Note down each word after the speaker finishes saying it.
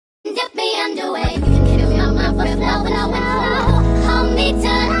underway. You can kill your mouth for flow, flow. Hold me till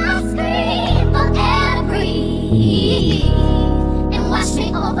I scream forever. And wash me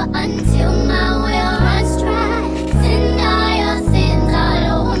over until my will runs dry. Send all your sins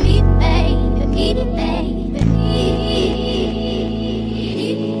all over me, baby, baby.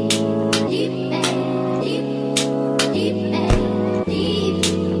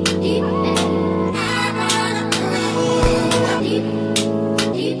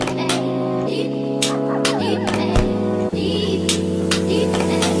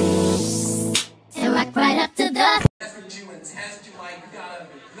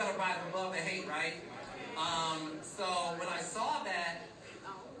 So when I saw that,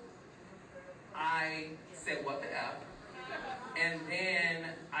 I said, what the F? And then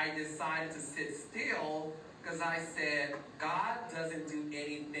I decided to sit still because I said, God doesn't do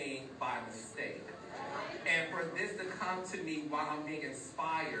anything by mistake. And for this to come to me while I'm being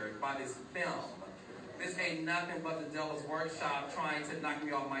inspired by this film, this ain't nothing but the devil's workshop trying to knock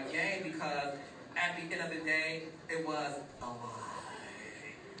me off my game, because at the end of the day, it was a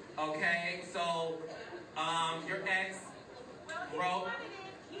lie. Okay? So, your ex wrote...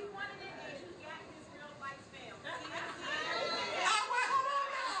 He wanted it and he got his real life film. Oh, wait, hold on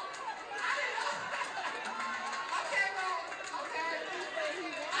now. I didn't know. Okay, well, okay.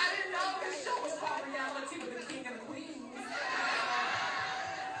 I didn't know this show was called Reality with the King and the Queen.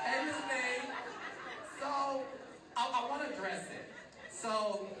 And this thing. So, I want to address it.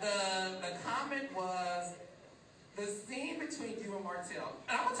 So, the comment was, the scene between you and Martell,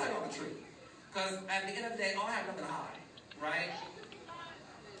 and I'm going to tell you all the truth. Because at the end of the day, I don't have nothing to hide, right?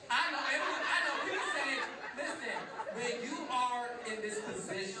 I know, we can say, listen, when you are in this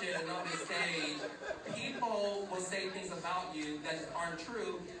position on this stage, people will say things about you that just aren't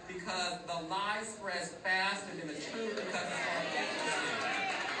true, because the lie spreads faster than the truth because it's authenticity,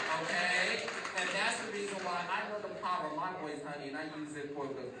 okay? And that's the reason why I know the power of my voice, honey, and I use it for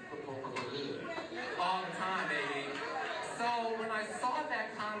the good. All the time, baby. So when I saw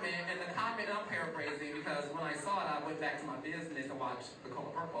that comment, and the comment, I'm paraphrasing, because when I saw it, I went back to my business and watched The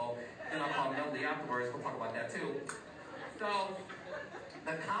Color Purple, and I called Melody afterwards. We'll talk about that too. So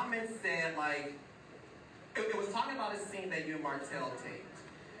the comment said, like, it was talking about a scene that you and Martell taped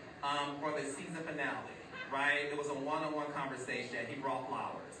for the season finale, right? It was a one-on-one conversation. He brought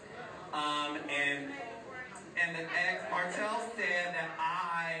flowers, and the ex Martell said that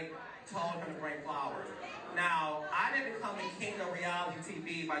I told him to bring flowers. Now, I didn't become the king of reality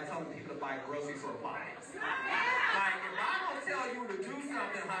TV by telling people to buy grocery store supplies. Like, if I don't tell you to do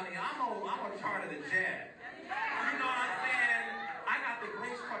something, honey, I'm gonna charter the jet. You know what I'm saying? I got the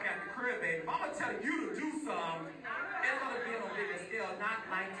Grinch truck at the crib, baby. If I'm gonna tell you to do something, it's gonna be on a bigger scale, not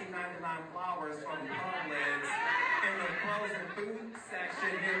 1999 flowers from Publix in the frozen food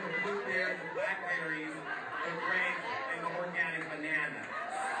section near the blueberries, the blackberries, the grapes, and the organic bananas.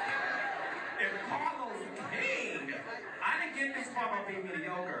 If Carlos King, I didn't get this far by being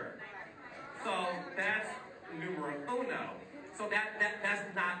mediocre. So that's numero uno. So that's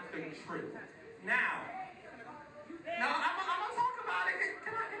not the truth. Now I'm gonna talk about it.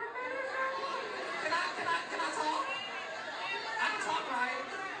 Can I finish? Can I talk? I can talk, right?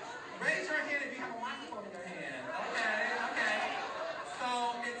 Raise your hand if you have a microphone in your hand. Okay. So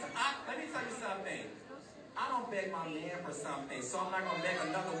let me tell you something. I don't beg my man for something, so I'm not going to beg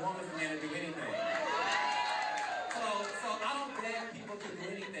another woman's man to do anything. So I don't beg people to do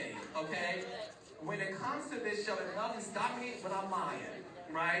anything, okay? When it comes to this show, and nothing stop me when I'm lying,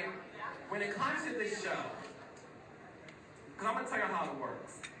 right? When it comes to this show, because I'm going to tell you how it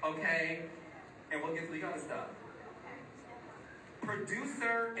works, okay? And we'll get to the other stuff.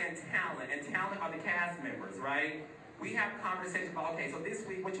 Producer and talent are the cast members, right? We have conversations about, okay, so this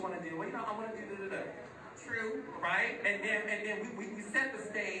week, what you want to do? Well, you know, I want to do da-da-da. True, right? And then we set the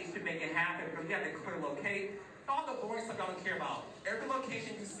stage to make it happen, because we have to clear locate. All the boring stuff y'all don't care about. Every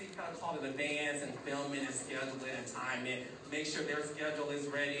location you see, kind of call it advance and filming and scheduling and timing. Make sure their schedule is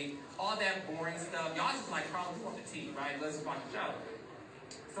ready. All that boring stuff. Y'all just like, probably we want the tea, right? Let's watch the show.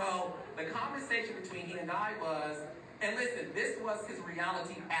 So the conversation between he and I was, and listen, this was his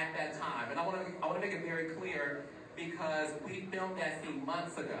reality at that time. And I want to make it very clear, because we filmed that scene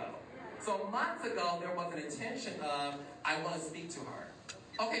months ago. So months ago, there was an intention of, I want to speak to her.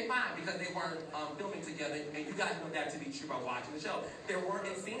 Okay, fine, because they weren't filming together, and you guys know that to be true by watching the show. There weren't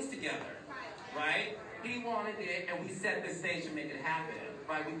in scenes together, right? He wanted it, and we set the stage to make it happen,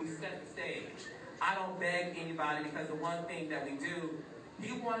 right? We set the stage. I don't beg anybody, because the one thing that we do,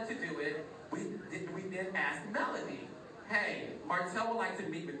 he wanted to do it. We then asked Melody, hey, Martell would like to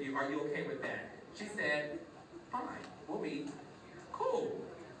meet with you. Are you okay with that? She said, fine, we'll meet. Cool.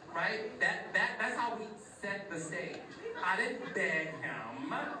 Right? right? That's how we set the stage. I didn't beg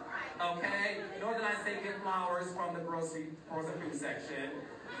him, okay? Nor did I say get flowers from the grocery food section.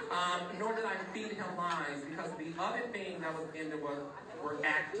 Nor did I feed him lines, because the other thing that was in there were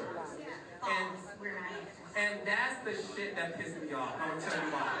actors. And that's the shit that pissed me off. I'm gonna tell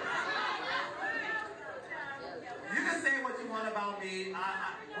you why. You can say what you want about me.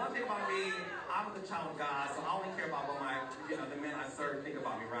 One thing about me, I'm the child of God, so I only care about what the men I serve think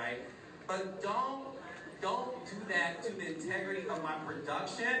about me, right? But don't do that to the integrity of my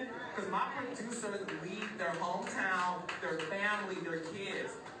production, because my producers leave their hometown, their family, their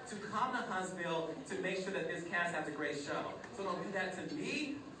kids, to come to Huntsville to make sure that this cast has a great show. So don't do that to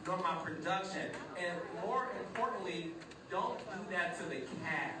me, nor my production. And more importantly, don't do that to the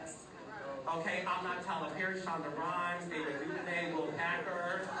cast. Okay, I'm not Tyler Perry, Shonda Rhimes, David Duvernay, Will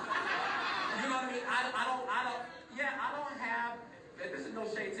Packer. You know what I mean? I don't have, this is no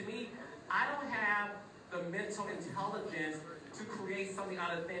shade to me, I don't have the mental intelligence to create something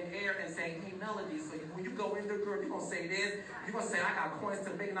out of thin air and say, hey, Melody, so when you go in there, girl, you're going to say this, you're going to say, I got coins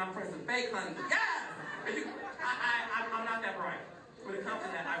to make and I'm friends to fake, honey. Yes! I'm not that bright. When it comes to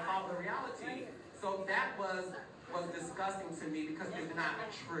that, I follow the reality. So that was disgusting to me because it's not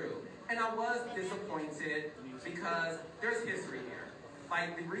true. And I was disappointed because there's history here.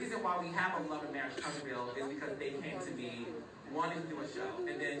 Like, the reason why we have a Love and Marriage Huntsville is because they came to me wanting to do a show.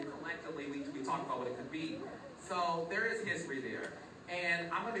 And then collectively, we talked about what it could be. So there is history there. And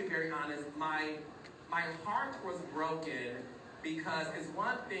I'm going to be very honest, my heart was broken because it's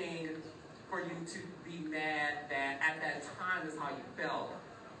one thing for you to be mad that at that time is how you felt.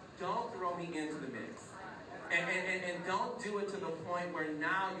 Don't throw me into the mix. And don't do it to the point where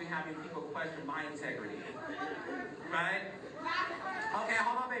now you're having people question my integrity. Right? Okay,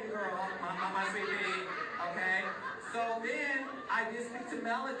 hold on, baby girl. My sweet pea. Okay? So then I did speak to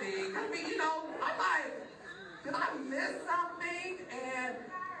Melody. I mean, I'm like, did I miss something?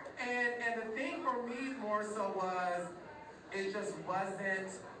 And the thing for me more so was, it just wasn't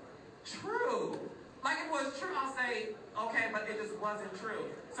true. Like, it was true, I'll say, okay, but it just wasn't true.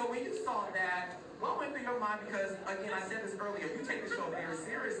 So when you saw that, what went through your mind? Because, again, I said this earlier, you take the show very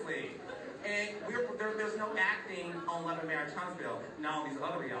seriously. And there's no acting on Love and Marriage Huntsville. Now, these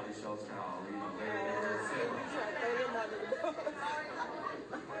other reality shows, child, they're silly.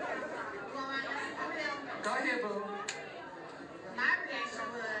 Go ahead, boo. My reaction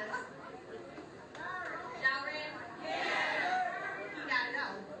was, y'all ready? Yeah. You gotta go.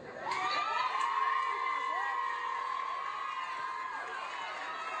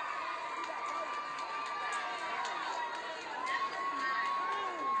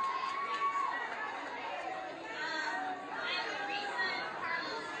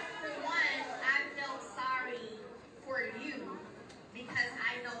 Because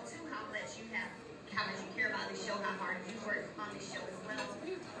I know too how much you care about this show, how hard you work on this show as well.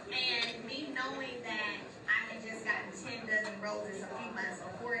 And me knowing that I had just gotten 10 dozen roses a few months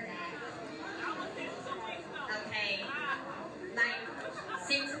before that. Okay, like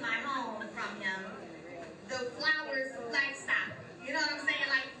sent to my home from him. The flowers, like, stop. You know what I'm saying?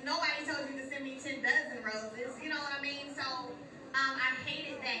 Like, nobody told you to send me 10 dozen roses. You know what I mean? So I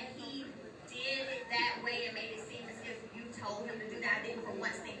hated that he did it that way and made it seem as if you told him to do that. I didn't for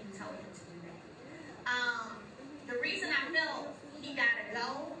once think you told him to do that. The reason I felt he gotta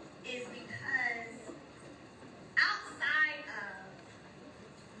go is because outside of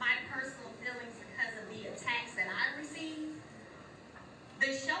my personal feelings because of the attacks that I received, the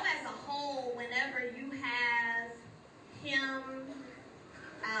show as a whole, whenever you have him,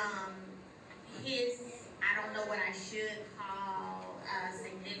 his, I don't know what I should call a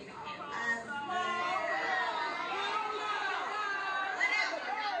significant talking about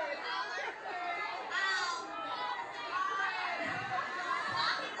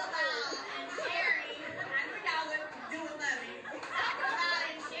and sharing, I knew y'all would do it, love me. Talking about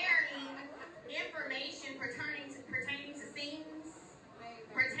and sharing information pertaining to scenes,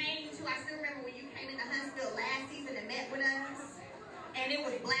 pertaining to, I still remember when you came into Huntsville last season and met with us, and it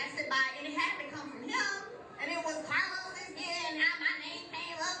was blasted by, and it had to come from him, and it was Carlos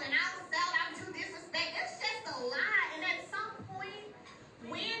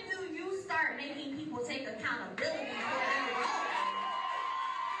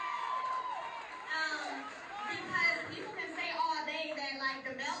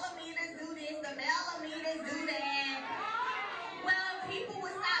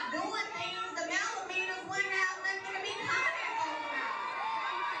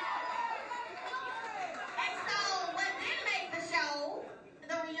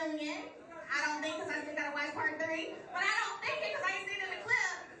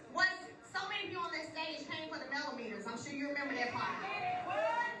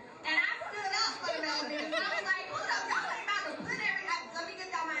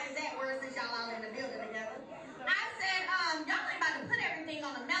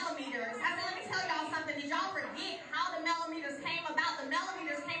y'all forget how the millimeters came about. The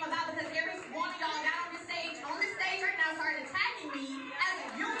millimeters came about because every one of y'all got on this stage right now, started attacking me as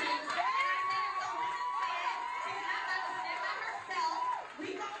a unit. And I said, so women said she's not going to stand by herself. We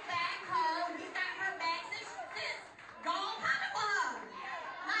gon' back her. We got her back. Since y'all coming for her.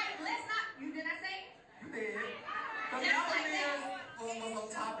 Like, let's not. You did I say? You did. The Just like millimeters was on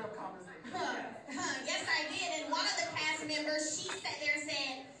top of the conversation. Yes, I did. And one of the cast members, she sat there and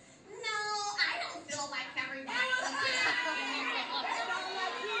said, no, I don't feel like everybody was attacking me. And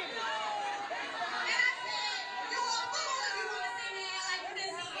I said, you're a fool if you want to sit there like you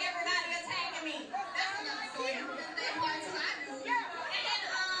didn't see everybody attacking me. That's another story. That part too, I do.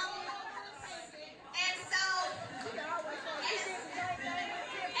 And so, you know,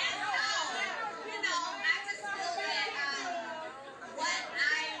 I just feel that what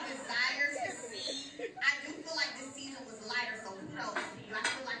I desire to see, I do feel like this season was lighter, so kudos to you. I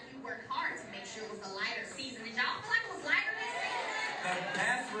feel like you worked hard to make sure it was a lighter season. Did y'all feel like it was lighter this season? The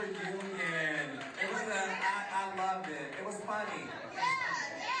best reunion. It was I loved it. It was funny. Yeah.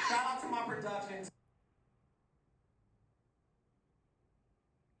 Shout out to my production.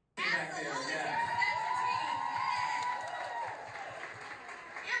 Absolutely. Yeah.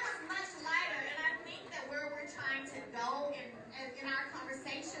 It was much lighter, and I think that where we're trying to go in our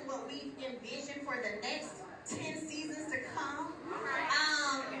conversation, what we envision for the next 10 seasons to come,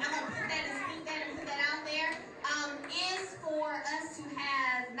 I'm going to put that and speak that and put that out there, is for us to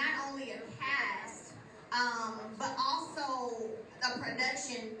have not only a cast, but also a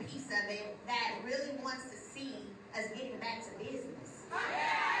production piece of it that really wants to see us getting back to business. And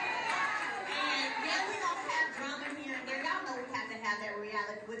yeah, we don't have drama here and there. Y'all know we have to have that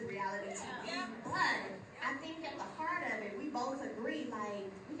reality with reality TV. But I think at the heart of it, we both agree, like,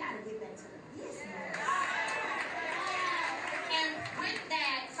 we got to get back to the business. And with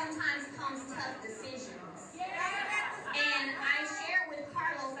that, sometimes comes tough decisions. And I shared with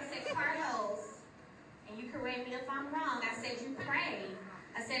Carlos, I said, Carlos, and you correct me if I'm wrong, I said, you pray.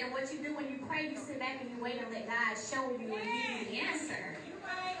 I said, and what you do when you pray, you sit back and you wait and let God show you and give you the answer.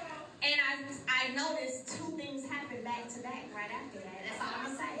 And I noticed two things happened back to back right after that. That's all I'm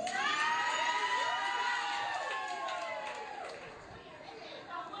going to say.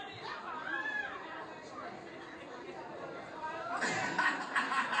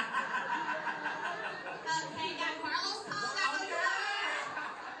 Okay, got Carlos tongue. I know you lying.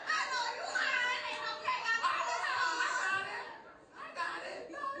 I know you lying. Ain't okay, got Carlos tongue. I got it.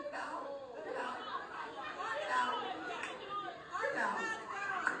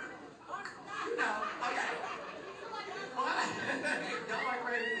 No. Okay. Y'all are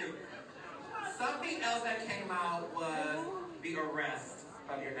crazy. Something else that came out was the arrest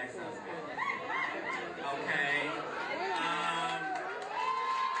of your ex-husband. Okay.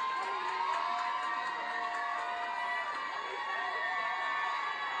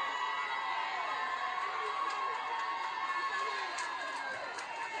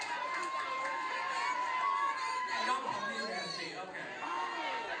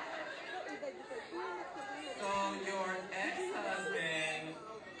 So your ex-husband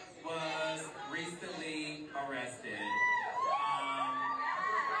was recently arrested.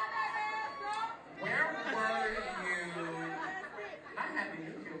 Where were you? I'm happy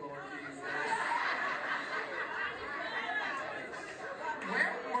New Year, Lord Jesus.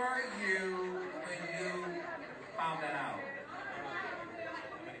 Where were you when you found that out?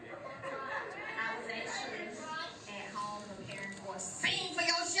 I was actually at home preparing for a scene for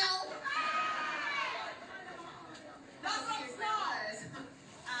your show.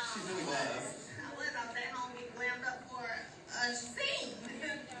 She really was. I was at home getting glammed up for a scene.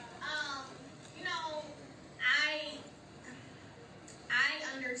 You know, I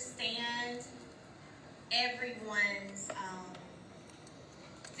understand everyone's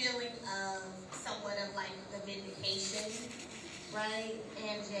feeling of somewhat of like the vindication, right?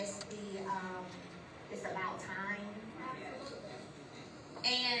 And just the it's about time.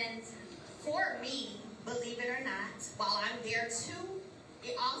 And for me, believe it or not, while I'm there too,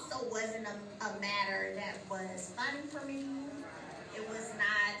 it also wasn't a matter that was fun for me. It was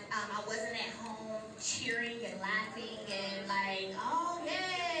not, I wasn't at home cheering and laughing and like, oh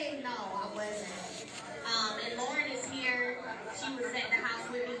yay, no, I wasn't. And Lauren is here. She was at the house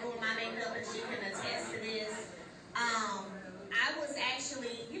with me doing my makeup and she can attest to this. I was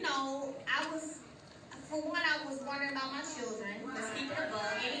actually, you know, for one, I was wondering about my children. Let's keep it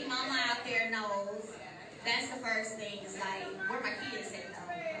above. Any mama out there knows. That's the first thing. Is like, where my kids at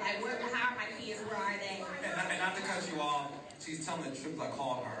though? Like, how are my kids? Where are they? And not to cut you off, she's telling the truth. I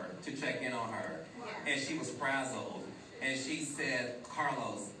called her to check in on her, and she was frazzled. And she said,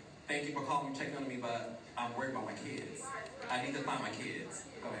 Carlos, Thank you for calling me, checking on me, but I'm worried about my kids. I need to find my kids.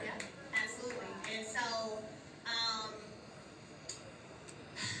 Go ahead. Yeah, absolutely. And so,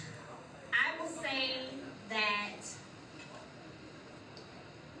 I will say that,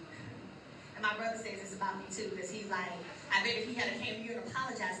 and my brother says this about me too, because he's like, I bet if he had came to you and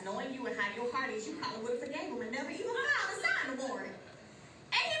apologized, knowing you and how your heart is, you probably would have forgave him and never even filed and signed the warrant.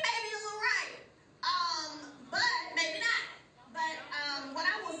 And he may be a little right, but maybe not. But what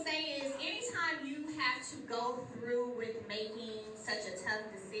I will say is, anytime you have to go through with making such a tough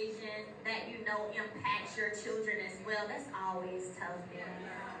decision that you know impacts your children as well, that's always tough, man.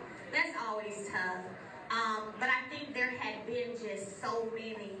 That's always tough. But I think there had been just so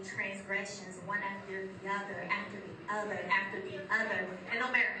many transgressions, one after the other, after the other, after the other. And no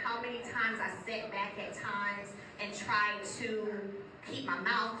matter how many times I sat back at times and tried to keep my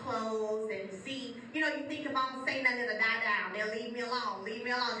mouth closed and see, you know, you think if I'm saying nothing, it'll die down. They'll leave me alone,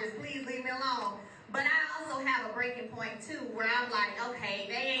 just please leave me alone. But I also have a breaking point too, where I'm like, okay,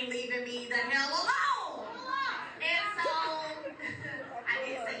 they ain't leaving me the hell alone. And so, I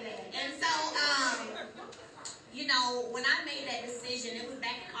did say that. And so, you know, when I made that decision, it was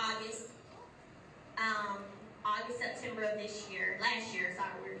back in August, September of this year, last year,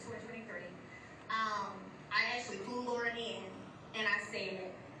 sorry, we're in 2023. I actually flew Lauren in, and I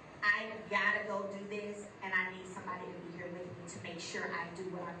said, I gotta go do this, and I need somebody to be here with me to make sure I do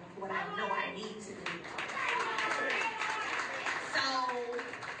what I know I need to do. So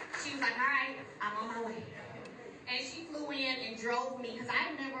she was like, all right, I'm on my way. And she flew in and drove me, because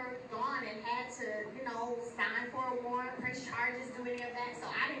I had never gone and had to, you know, sign for a warrant, press charges, do any of that. So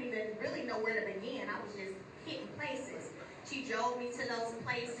I didn't even really know where to begin. I was just hitting places. She drove me to those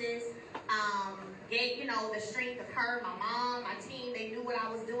places, gave, you know, the strength of her, my mom, my team. They knew what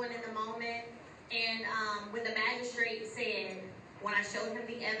I was doing in the moment. And when the magistrate said, when I showed him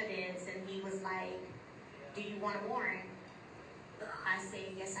the evidence, and he was like, do you want a warrant? I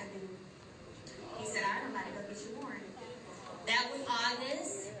said, yes, I do. He said, all right, I'm about to go get your warrant. That was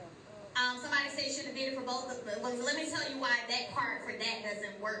August. Somebody said you should have did it for both of them. But let me tell you why that part for that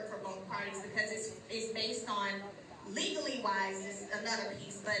doesn't work for both parties, because it's based on, legally wise, it's another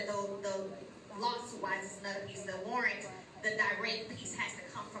piece, but the lawsuit wise, it's another piece. The warrant, the direct piece has to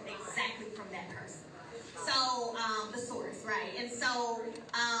come from exactly from that person. So, the source, right? And so,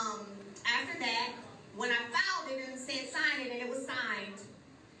 after that, when I filed it and said sign it and it was signed,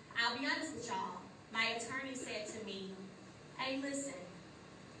 I'll be honest with y'all, my attorney said to me, hey, listen,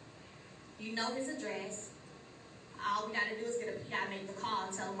 you know his address. All we got to do is get a PI, make the call,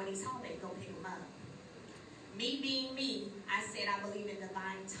 and tell him when he's home, they can go pick him up. Me being me, I said I believe in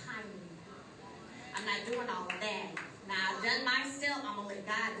divine timing. I'm not doing all of that. Now, I've done my step, I'm going to let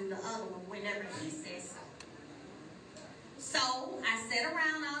God do the other one whenever he says so. So, I sat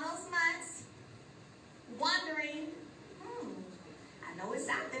around all those months, wondering, I know it's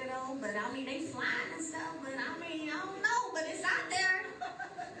out there though, but I mean, they flying and stuff, but I mean, I don't know, but it's out there.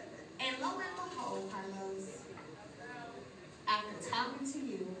 And lo and behold, Carlos, after talking to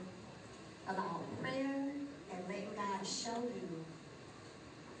you about prayer and letting God show you,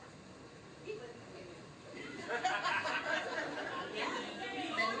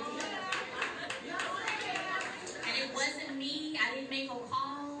 and it wasn't me, I didn't make a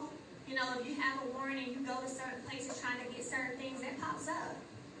call. You know, if you have a warrant and you go to certain places trying to get certain things, that pops up.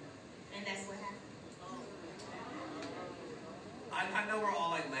 And that's what happened. I know we're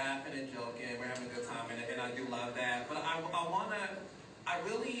all like laughing and joking, we're having a good time, and I do love that. But I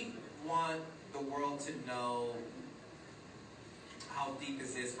really want the world to know how deep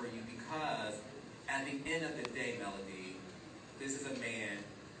this is for you, because at the end of the day, Melody, this is a man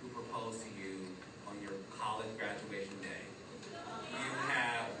who proposed to you on your college graduation day. You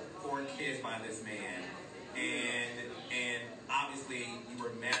have 4 kids by this man, and obviously you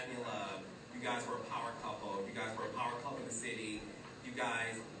were madly in love. You guys were a power couple. You guys were a power couple in the city. You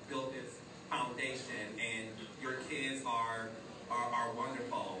guys built this foundation, and your kids are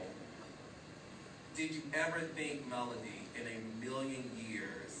wonderful. Did you ever think, Melody, in a million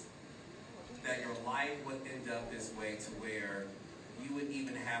years, that your life would end up this way, to where you would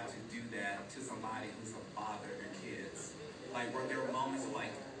even have to do that to somebody who's the father of your kids? Like, were there moments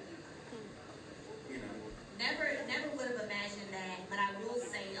like, you know? Never would have imagined that, but I will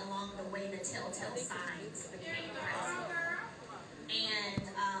say along the way the telltale signs became present. And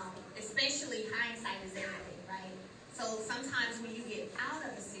especially hindsight is everything, right? So sometimes when you get out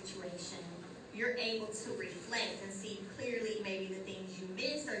of a situation, you're able to reflect and see clearly maybe the things you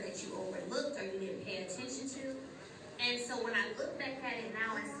missed or that you overlooked or you didn't pay attention to. And so when I look back at it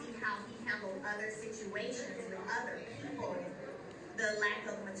now and see how he handled other situations with other people, the lack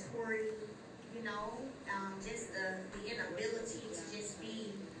of maturity, you know, just the inability to just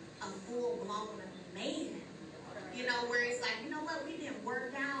be a full-blown man. You know, where it's like, you know what, we didn't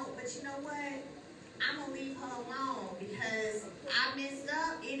work out, but you know what, I'm going to leave her alone because I messed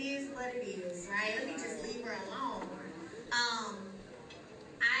up. It is what it is, right? Let me just leave her alone.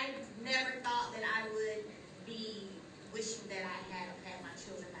 I never thought that I would be wishing that I had my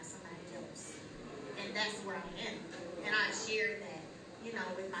children by somebody else. And that's where I am. And I shared that, you know,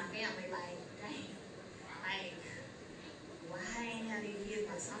 with my family, like, dang, like, why I ain't have these kids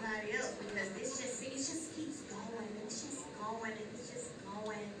by somebody else? Because it just keeps going, and it's just going, and it's just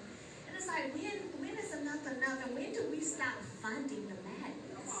going. And it's like, when is enough enough? And when do we stop funding the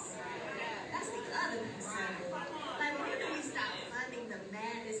madness? That's the other piece of it. Like, when do we stop funding the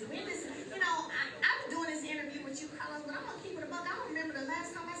madness? When is, you know, I'm doing this interview with you, Carlos, but I'm going to keep it a buck. I don't remember the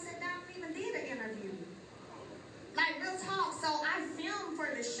last time I sat down and even did an interview. Like, real talk. So I film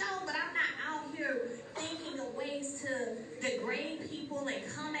for the show, but I'm not out here thinking of ways to degrade people and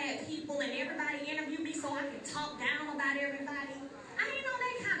come at people and everybody interview me so I can talk down about everybody. I ain't on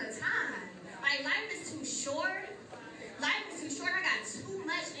that kind of time. Like, life is too short. Life is too short. I got too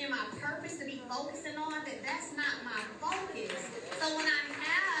much in my purpose to be focusing on that's not my focus. So when I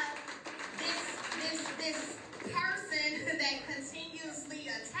have this person that continuously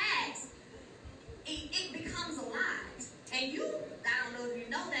attacks, it becomes a lot. And I don't know if you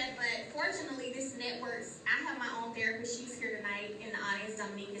know that, but fortunately this networks, I have my own therapist. She's here tonight in the audience.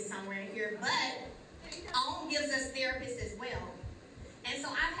 Dominique is somewhere here. But OWN gives us therapists as well. And so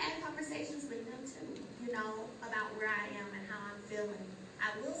I've had conversations with them too, you know, about where I am and how I'm feeling. I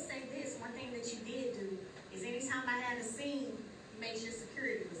will say this, one thing that you did do is anytime I had a scene, you made sure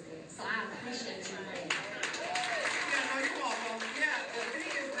security was there. So I appreciate you for that. Yeah, no, you're welcome. Yeah, the thing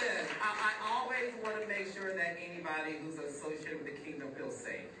is this, I always want to make sure that anybody who's associated with the kingdom feels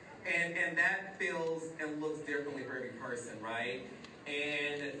safe. And that feels and looks differently for every person, right?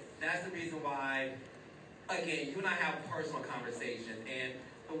 And that's the reason why, again, you and I have personal conversations. And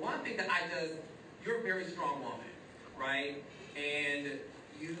the one thing that you're a very strong woman, right? And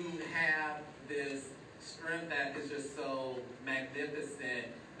you have this strength that is just so magnificent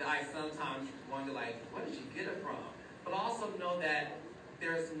that I sometimes wonder, like, where did you get it from? But also know that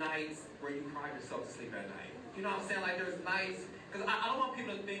there's nights where you cry yourself to sleep at night. You know what I'm saying? Like, there's nights, because I don't want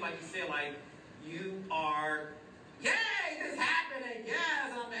people to think, like you said, like, you are, yay, this happened, and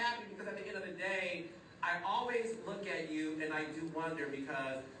yes, I'm happy, because at the end of the day, I always look at you and I do wonder,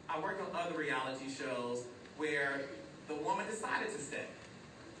 because I work on other reality shows where the woman decided to stay.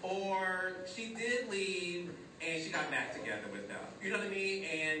 Or she did leave and she got back together with them. You know what I mean?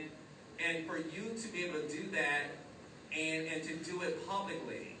 And for you to be able to do that and to do it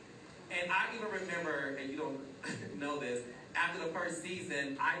publicly. And I even remember, and you don't know this, after the first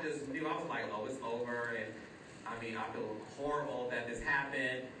season, I just knew, I was like, oh, it's over. And I mean, I feel horrible that this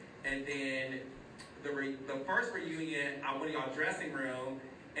happened. And then the first reunion, I went in y'all dressing room,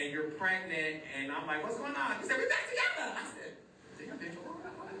 and you're pregnant, and I'm like, what's going on? You said, we're back together. I said, damn, bitch,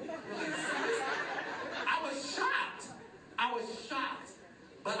 I was shocked. I was shocked.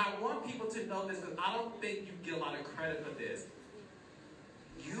 But I want people to know this, because I don't think you get a lot of credit for this.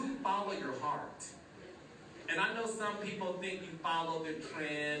 You follow your heart. And I know some people think you follow the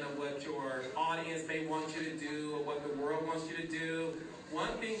trend of what your audience may want you to do or what the world wants you to do.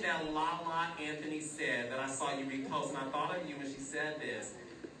 One thing that Lala Anthony said that I saw you repost, and I thought of you when she said this,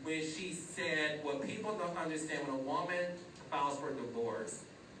 when she said, what people don't understand, when a woman files for divorce,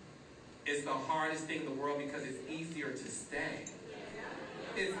 it's the hardest thing in the world because it's easier to stay.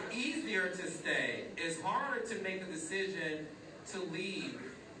 It's easier to stay. It's harder to make the decision to leave.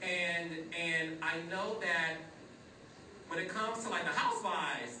 And I know that when it comes to like the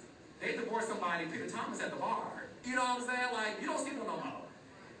housewives, they divorce somebody, Peter Thomas at the bar. You know what I'm saying? Like, you don't see them no more.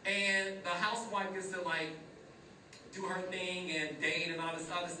 And the housewife gets to like do her thing and date and all this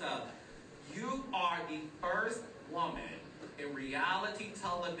other stuff. You are the first woman in reality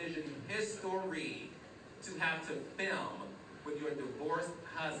television history to have to film with your divorced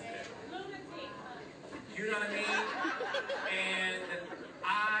husband. You know what I mean? And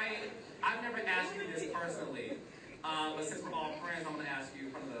I've never asked you this personally, but since we're all friends, I'm going to ask you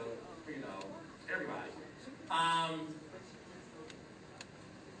from the, you know, everybody.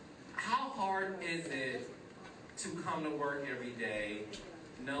 How hard is it to come to work every day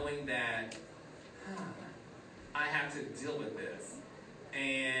knowing that I have to deal with this?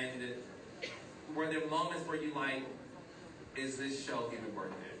 And were there moments where you like, is this show even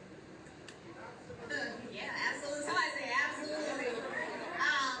worth it? Yeah, absolutely. Somebody say absolutely.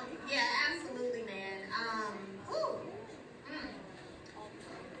 Yeah, absolutely, man.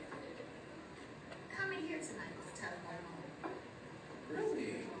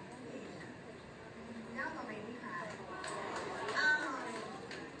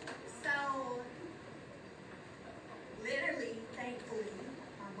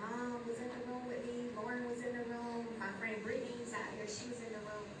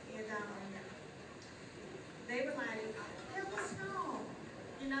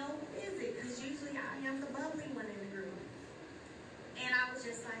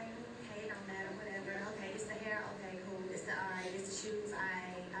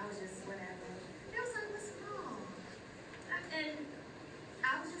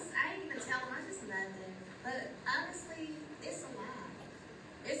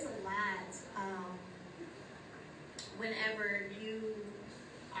 whenever you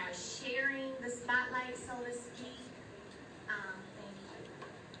are sharing the spotlight, so to speak, thank you,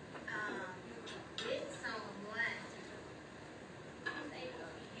 with someone, they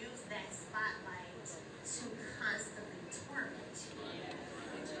use that spotlight to constantly torment you.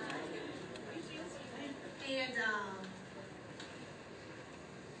 And,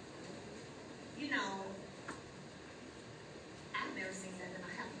 you know, I've never seen nothing. I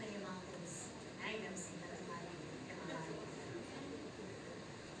have plenty of uncles. I ain't never seen nothing like it in my life.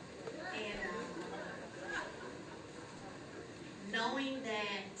 And knowing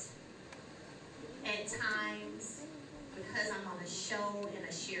that at times, because I'm on a show and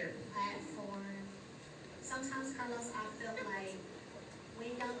a shared platform, sometimes, Carlos, I feel like when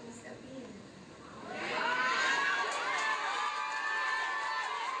y'all gonna step in.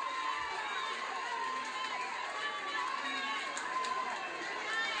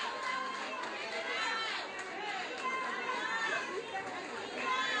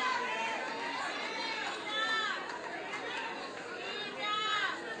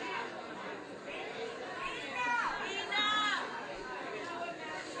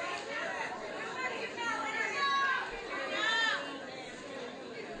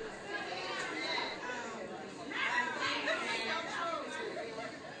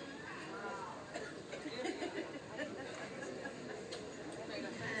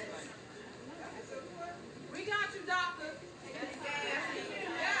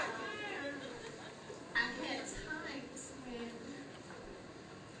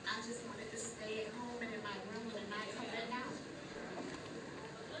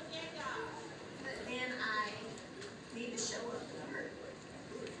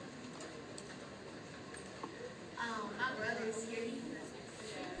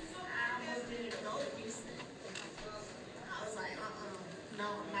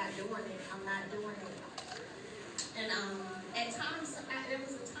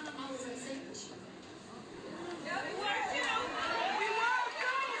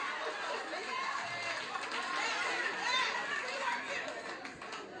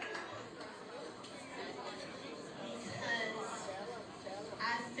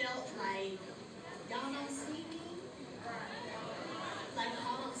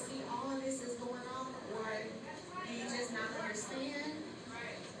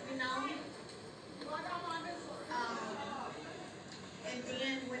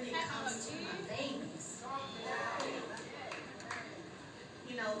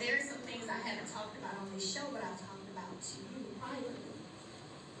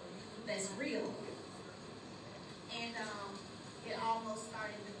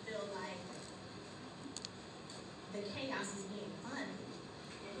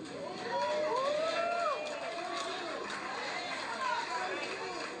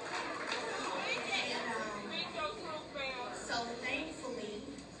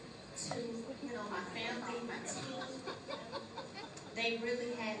 They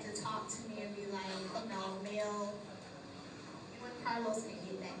really had to talk to me and be like, you know, Mel, when Carlos can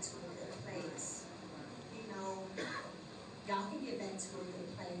get back to a good place, you know, y'all can get back to a good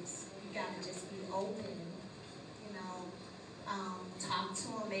place. You gotta just be open, you know, talk to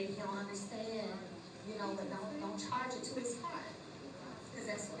him. Maybe he'll understand, you know, but don't charge it to his heart, because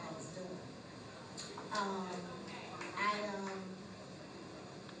that's what I was doing.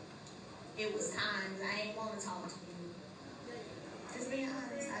 It was times I ain't want to talk to you. Just being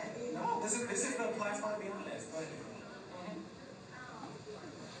honest. No, this is the platform to be honest. Go ahead.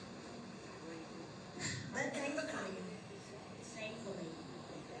 But thankfully,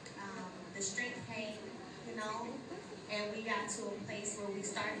 the strength came, you know, and we got to a place where we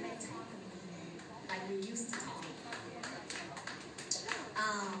started back talking again, like we used to talk.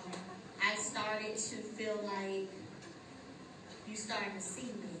 I started to feel like you started to see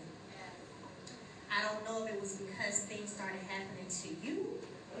me. I don't know if it was because things started happening to you.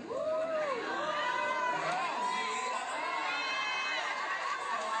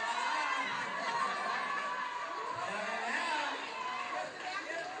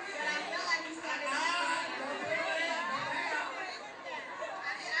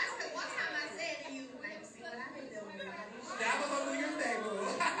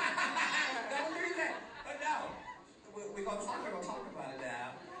 We're gonna talk about it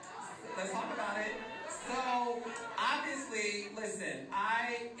now. Let's talk about it. So, obviously, listen,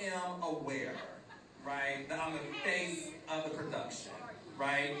 I am aware, right, that I'm the face of the production,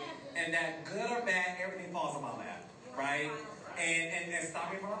 right? And that good or bad, everything falls on my lap, right? And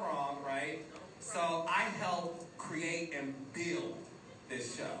stop me if I'm wrong, right? So I helped create and build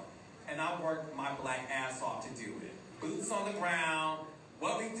this show. And I worked my black ass off to do it. Boots on the ground,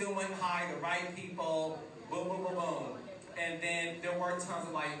 what we doing, hire the right people, boom, boom, boom, boom. And then there were tons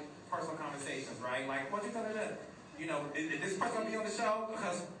of like personal conversations, right? Like, what you gonna do? You know, is this person gonna be on the show?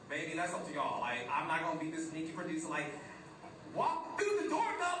 Because baby, that's up to y'all. Like, I'm not gonna be this sneaky producer. Like, walk through the door,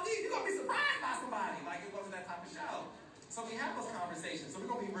 no, you're gonna be surprised by somebody. Like, it wasn't that type of show. So we have those conversations. So we're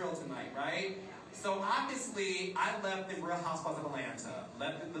gonna be real tonight, right? So obviously, I left the Real Housewives of Atlanta,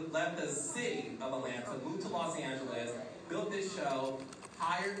 left the city of Atlanta, moved to Los Angeles, built this show,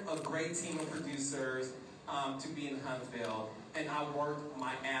 hired a great team of producers to be in Huntsville, and I worked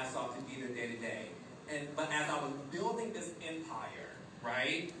my ass off to be there day to day. But as I was building this empire,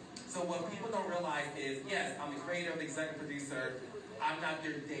 right? So what people don't realize is, yes, I'm the creator, the executive producer. I'm not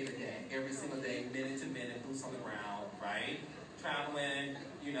there day to day, every single day, minute to minute, boots on the ground, right? Traveling,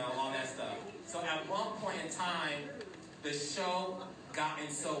 you know, all that stuff. So at one point in time, the show gotten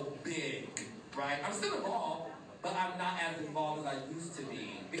so big, right? I'm still involved, but I'm not as involved as I used to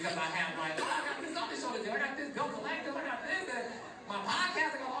be because I have my, oh, I got this other show to do, I got this Go Collective, I got this, and my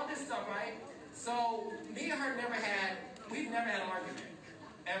podcast, I got all this stuff, right? So me and her we've never had an argument,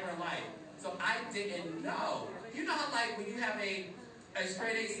 ever in life. So I didn't know. You know how like when you have a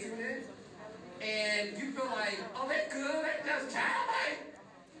straight A student and you feel like, oh, they're good, they're just child, like,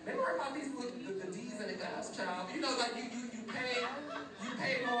 they worry about these the D's and the F's, child. You know, like you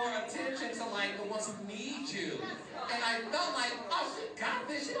pay more attention to like the ones who need you. And I felt like, oh, she got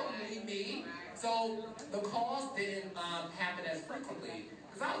this, she don't need me. So the calls didn't happen as frequently.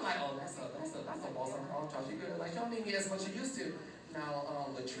 Because I was like, oh, that's a boss on call, child. She good. Like, she don't need me as much as she used to. Now,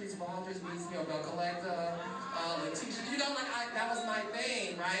 Latrice Rogers needs me on Mel Collector. Letitia, you know, like that was my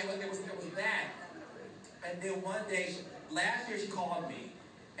thing, right? But there was that. And then one day, last year she called me.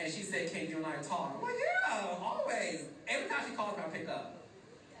 And she said, Kate, you and I talk. Well, yeah, always. Every time she calls me, I pick up,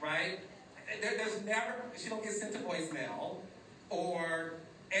 right? There's never, she don't get sent to voicemail. Or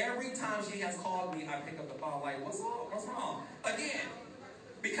every time she has called me, I pick up the phone, like, what's wrong? What's wrong? Again,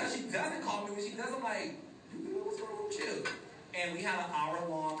 because she doesn't call me, when she does, I'm like, what's wrong with you? And we had an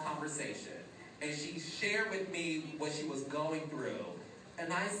hour-long conversation. And she shared with me what she was going through.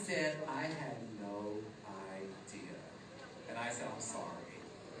 And I said, I had no idea. And I said, I'm sorry.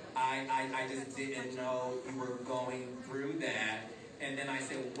 I just didn't know you were going through that. And then I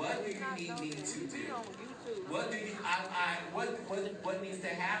said, what do you need me to do? What do you, what needs to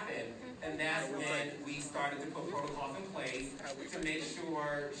happen? And that's when we started to put protocols in place to make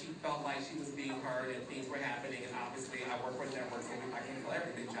sure she felt like she was being heard and things were happening. And obviously, I work with networks, so I can't tell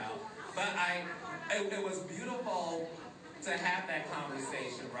everything, child. But it was beautiful to have that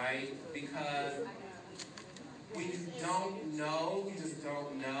conversation, right? Because when you don't know, you just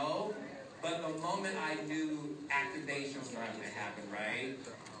don't know. But the moment I knew, activation started to happen, right?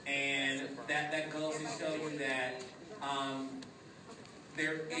 And that goes to show you that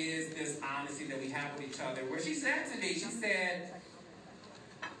there is this honesty that we have with each other. Where she said to me, she said,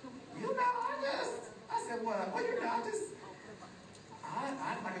 you know, I said, what? Well, you know,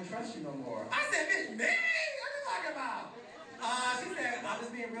 I can trust you no more. I said, bitch, me? What you talking about? She said, I'm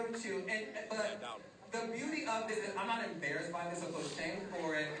just being real with you. But the beauty of this is I'm not embarrassed by this or feel shame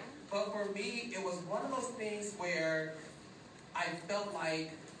for it. But for me, it was one of those things where I felt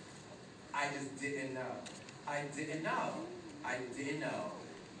like I just didn't know. I didn't know.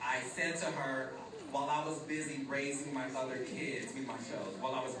 I said to her, while I was busy raising my other kids with my shows,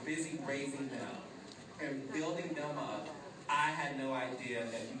 while I was busy raising them and building them up, I had no idea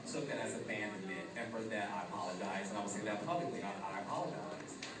that you took it as abandonment. And for that, I apologize. And I will say that publicly. I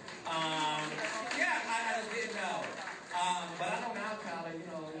apologize. Yeah, I just didn't know. But I know now, Tyler, you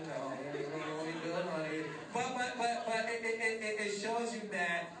know, good money. But it shows you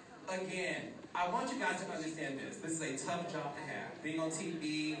that, again, I want you guys to understand this. This is a tough job to have. Being on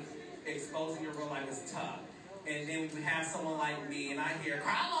TV, exposing your real life is tough. And then we have someone like me, and I hear,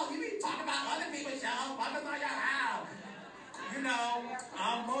 Carlos, you be talking about other people's shows, focus on your house. You know,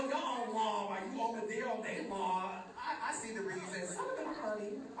 I'm on your own law while you over there on their law. I see the reasons. Some of them are funny,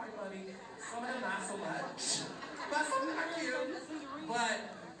 quite funny. Some of them not so much. But some of them are cute. But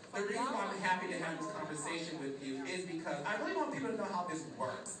the reason why I'm happy to have this conversation with you is because I really want people to know how this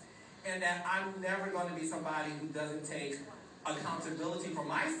works. And that I'm never going to be somebody who doesn't take accountability for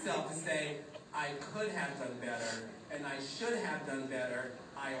myself to say, I could have done better, and I should have done better.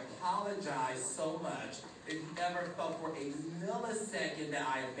 I apologize so much. If you ever felt for a millisecond that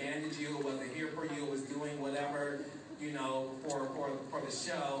I abandoned you, or wasn't here for you, or was doing whatever, you know, for the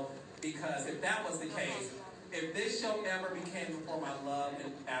show, because if that was the case, if this show ever became for my love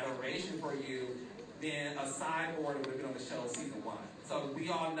and adoration for you, then a side order would have been on the show season 1. So we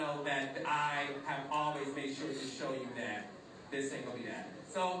all know that I have always made sure to show you that this ain't gonna be that.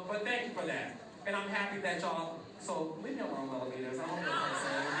 So, but thank you for that. And I'm happy that y'all, so leave me alone, millimeters. I don't know what I'm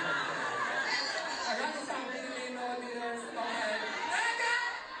saying. I got to stop reading me, millimeters. Okay.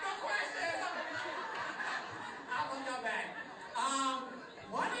 No questions. I'll look y'all back.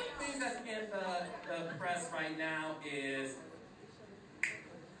 One of the things that's in the press right now is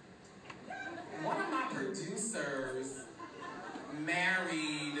one of my producers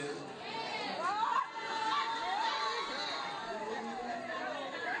married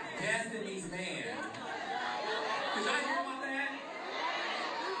Destiny's man. Did y'all hear about that?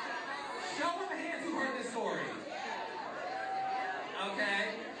 Show of hands who heard this story. Okay.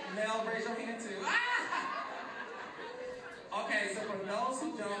 Mel, raise your hand too. Okay, so for those who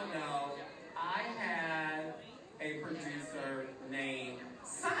don't know, I had a producer named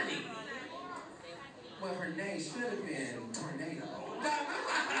Sunny. Well, her name should have been Tornado.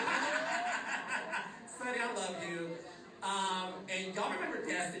 Sunny, I love you. And y'all remember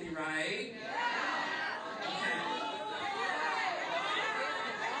Destiny, right? Okay.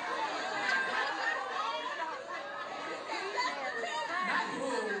 Not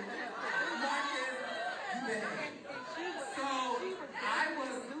who? Marcus, you did.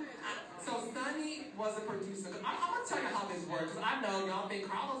 So Sunny was a producer. I'm gonna tell you how this works. I know y'all think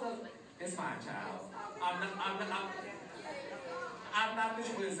Carlos does. It's fine, child. I'm not this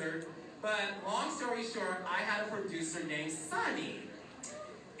wizard. But long story short, I had a producer named Sunny.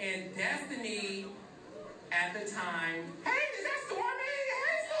 And Destiny, at the time, hey, is that Stormy?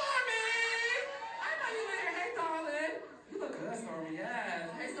 Hey, Stormy! I know you later. Hey, darling. You look good, Stormy. Yeah.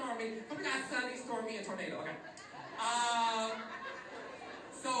 Hey, Stormy. But we got Sunny, Stormy, and Tornado. Okay.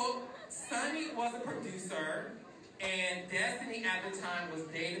 So Sunny was a producer, and Destiny at the time was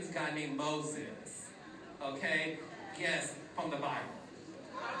dating this guy named Moses. Okay? Yes, from the Bible.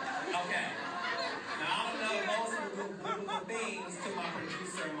 Okay. Now, I don't know if Moses would do biblical things to my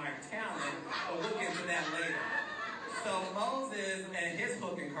producer and my talent, but we'll get to that later. So Moses and his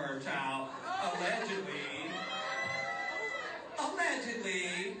hook and curve child allegedly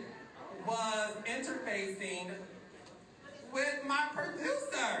was interfacing with my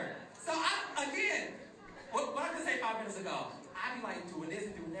producer. So again, what I just said 5 minutes ago, I be like doing this,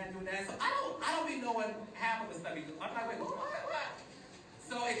 doing that, doing that. So I don't be knowing half of the stuff. I'm like, wait, what?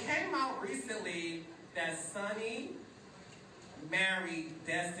 So it came out recently that Sunny married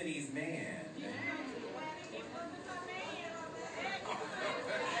Destiny's man.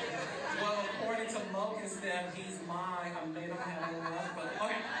 Well, according to Mo and Steph, he's mine. I may not have enough, but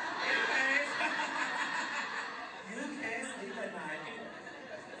okay. Anyways, you can't sleep at night.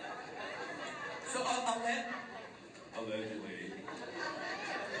 So allegedly,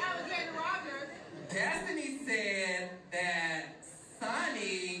 Destiny said that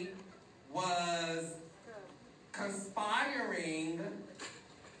Sunny was conspiring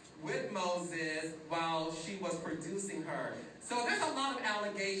with Moses while she was producing her. So there's a lot of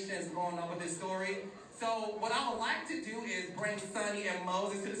allegations going on with this story. So what I would like to do is bring Sunny and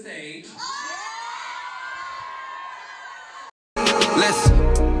Moses to the stage. Listen,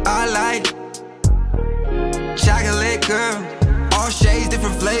 I like chocolate girl, all shades,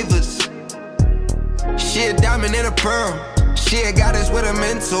 different flavors. She a diamond and a pearl. She a goddess with a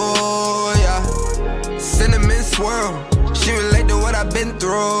mentor, yeah. Cinnamon swirl. She relate to what I've been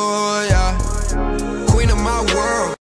through, yeah. Queen of my world.